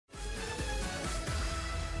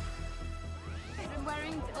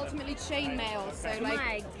ultimately chainmail, so like,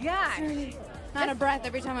 My gosh. really out of breath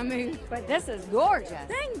every time I move. But this is gorgeous.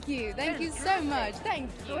 Thank you so much. Thank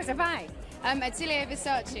you. What's it by? Atelier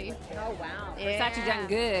Versace. Oh, wow. Yeah. Versace done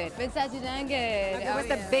good. Versace done good. Okay, what's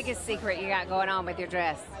the biggest secret you got going on with your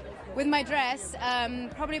dress? With my dress,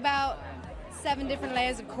 probably about 7 different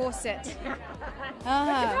layers of corset. You're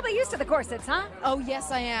probably used to the corsets, huh? Oh,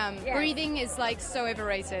 yes, I am. Yes. Breathing is like so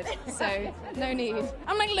overrated, so no need.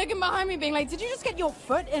 I'm like looking behind me being like, did you just get your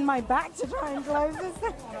foot in my back to try and close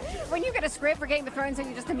this? When you get a script for Game of Thrones, are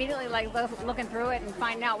you just immediately like looking through it and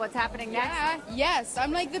finding out what's happening next? Yeah, yes.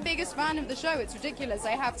 I'm like the biggest fan of the show. It's ridiculous.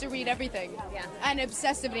 I have to read everything. Yeah. And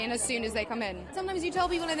obsessively and as soon as they come in. Sometimes you tell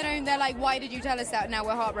people and they're like, why did you tell us that? Now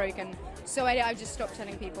we're heartbroken. So I've just stopped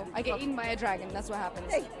telling people. I get eaten by a dragon. That's what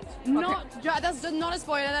happens. Hey. That's not a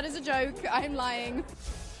spoiler. That is a joke. I'm lying.